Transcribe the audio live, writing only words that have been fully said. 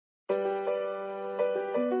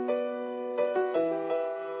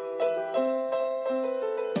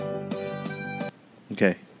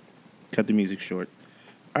Okay, cut the music short.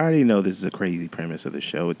 I already know this is a crazy premise of the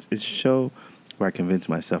show. It's a show where I convince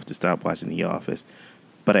myself to stop watching The Office,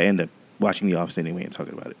 but I end up watching The Office anyway and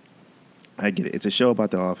talking about it. I get it. It's a show about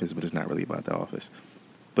The Office, but it's not really about The Office.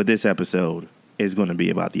 But this episode is going to be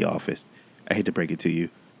about The Office. I hate to break it to you.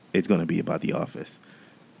 It's going to be about The Office.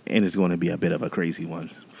 And it's going to be a bit of a crazy one.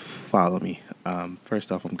 Follow me.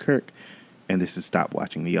 First off, I'm Kirk, and this is Stop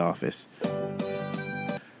Watching The Office.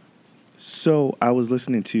 So I was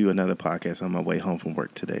listening to another podcast on my way home from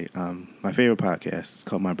work today. My favorite podcast is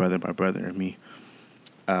called My Brother and Me.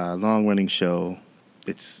 Long-running show.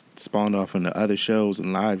 It's spawned off into other shows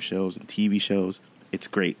and live shows and TV shows. It's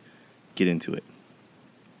great. Get into it.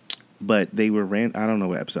 But they were I don't know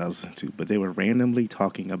what episode I was listening to, but they were randomly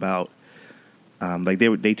talking about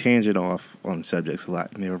they tangent off on subjects a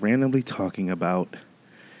lot, and they were randomly talking about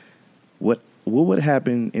what would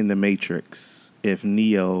happen in the Matrix if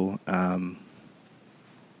Neo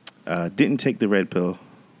didn't take the red pill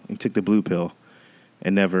and took the blue pill,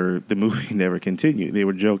 and the movie never continued. They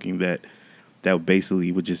were joking that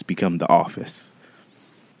basically would just become The Office.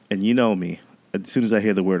 And you know me, as soon as I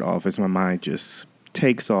hear the word Office, my mind just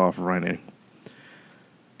takes off running.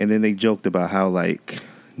 And then they joked about how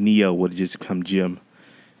Neo would just become Jim,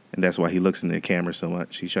 and that's why he looks in the camera so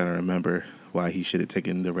much. He's trying to remember why he should have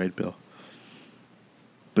taken the red pill.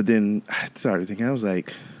 But then I started thinking, I was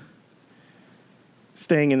like,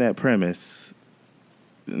 staying in that premise,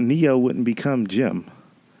 Neo wouldn't become Jim.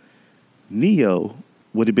 Neo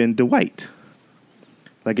would have been Dwight.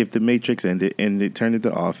 Like if the Matrix ended and it turned into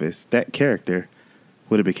Office, that character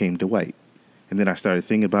would have became Dwight. And then I started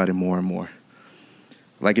thinking about it more and more.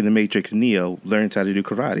 Like in the Matrix, Neo learns how to do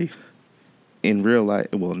karate. In real life,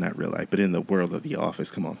 well, not real life, but in the world of The Office,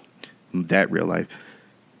 come on, that real life,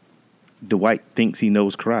 Dwight thinks he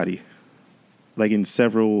knows karate. Like in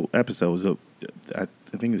several episodes of, I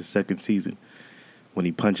think it's the second season, when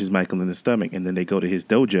he punches Michael in the stomach, and then they go to his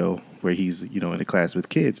dojo where he's, in a class with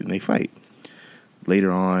kids, and they fight.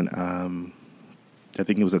 Later on, I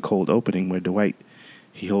think it was a cold opening where Dwight,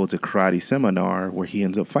 he holds a karate seminar where he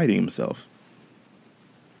ends up fighting himself.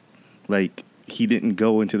 Like, he didn't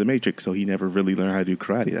go into the Matrix, so he never really learned how to do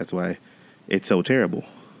karate. That's why it's so terrible.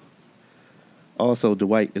 Also,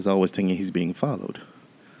 Dwight is always thinking he's being followed.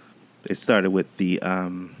 It started with the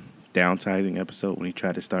downsizing episode when he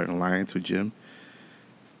tried to start an alliance with Jim.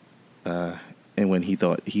 And when he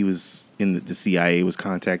thought he was in the CIA was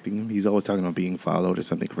contacting him, he's always talking about being followed or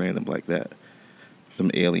something random like that. Some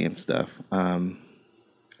alien stuff. And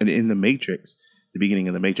in the Matrix, the beginning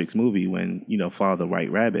of the Matrix movie, when, Follow the White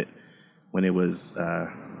Rabbit, when it was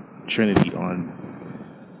Trinity on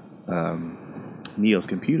Neo's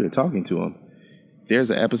computer talking to him,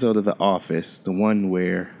 there's an episode of The Office, the one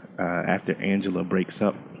where after Angela breaks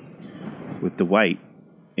up with Dwight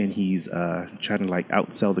and he's trying to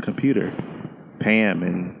outsell the computer, Pam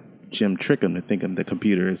and Jim trick him to think the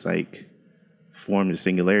computer is formed a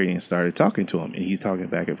singularity and started talking to him, and he's talking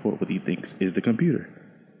back and forth what he thinks is the computer,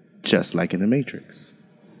 just like in the Matrix.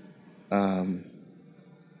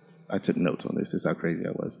 I took notes on this. This is how crazy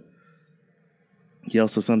I was. He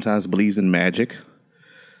also sometimes believes in magic.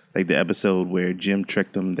 Like the episode where Jim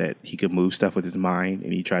tricked him that he could move stuff with his mind,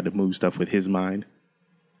 and he tried to move stuff with his mind,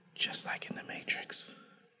 just like in the Matrix,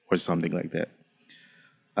 or something like that.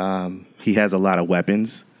 He has a lot of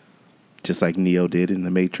weapons, just like Neo did in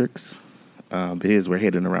the Matrix. But his were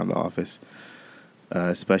hidden around the office,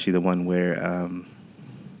 especially the one where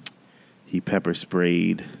he pepper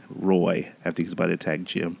sprayed Roy after he was about to attack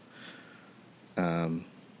Jim.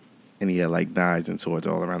 And he had knives and swords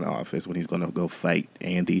all around the office when he's going to go fight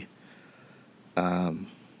Andy. I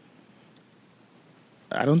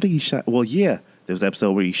don't think he shot. Well, yeah, there was an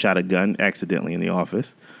episode where he shot a gun accidentally in the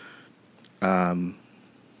office.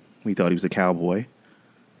 We thought he was a cowboy.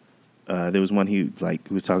 There was one he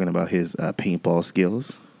was talking about his paintball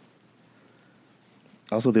skills.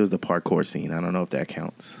 Also, there was the parkour scene. I don't know if that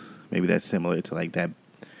counts. Maybe that's similar to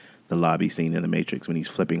the lobby scene in the Matrix when he's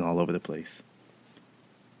flipping all over the place.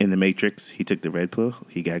 In the Matrix, he took the red pill.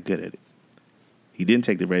 He got good at it. He didn't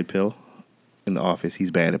take the red pill in the office. He's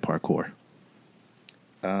bad at parkour.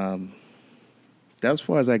 That was as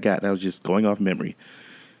far as I got. I was just going off memory.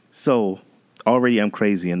 So already I'm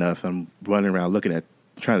crazy enough. I'm running around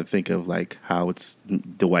trying to think of how it's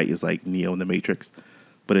Dwight is like Neo in the Matrix,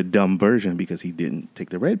 but a dumb version because he didn't take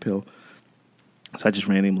the red pill. So I just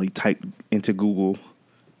randomly typed into Google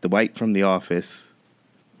Dwight from The Office,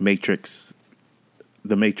 Matrix,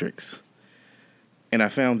 The Matrix. And I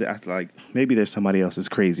found that maybe there's somebody else as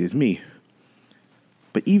crazy as me.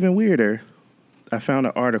 But even weirder, I found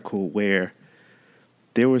an article where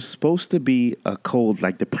there was supposed to be a cold,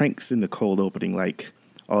 like the pranks in the cold opening, like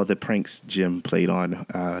all the pranks Jim played on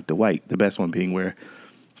Dwight. The best one being where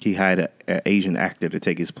he hired an Asian actor to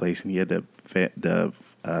take his place, and he had the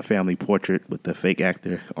family portrait with the fake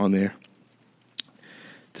actor on there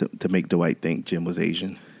to make Dwight think Jim was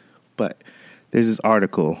Asian. But there's this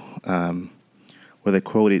article where they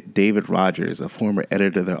quoted David Rogers, a former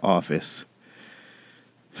editor of The Office.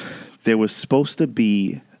 There was supposed to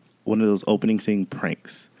be one of those opening scene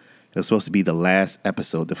pranks. It was supposed to be the last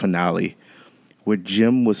episode, the finale, where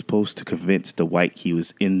Jim was supposed to convince Dwight he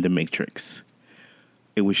was in the Matrix.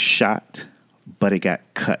 It was shot, but it got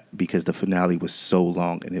cut because the finale was so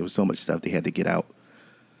long and there was so much stuff they had to get out.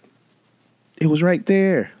 It was right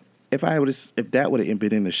there. If that would have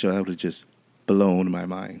been in the show, I would have just blown my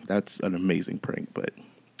mind. That's an amazing prank, but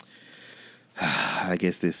I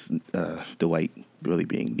guess this Dwight really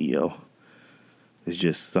being Neo is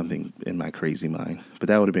just something in my crazy mind. But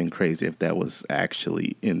that would have been crazy if that was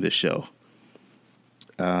actually in the show.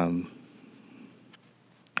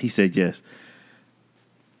 He said yes.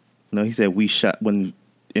 No, he said we shot. When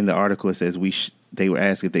in the article it says they were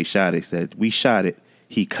asked if they shot it. He said we shot it.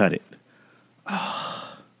 He cut it.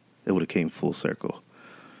 Oh, it would have came full circle.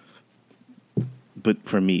 But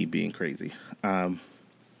for me, being crazy,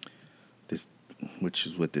 which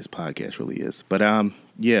is what this podcast really is. But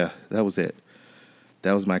yeah, that was it.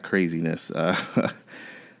 That was my craziness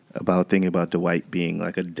about thinking about Dwight being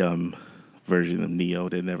like a dumb version of Neo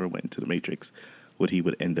that never went into the Matrix, what he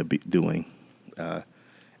would end up doing.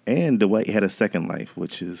 And Dwight had a second life,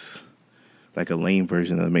 which is like a lame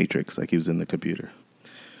version of the Matrix, like he was in the computer.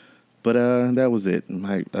 But that was it.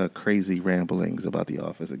 My crazy ramblings about The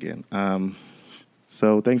Office again.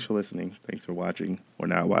 So thanks for listening. Thanks for watching or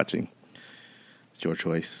not watching. It's your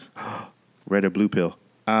choice. Red or blue pill.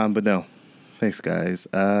 But no. Thanks, guys.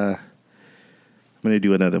 I'm going to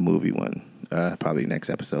do another movie one probably next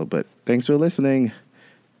episode. But thanks for listening.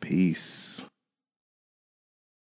 Peace.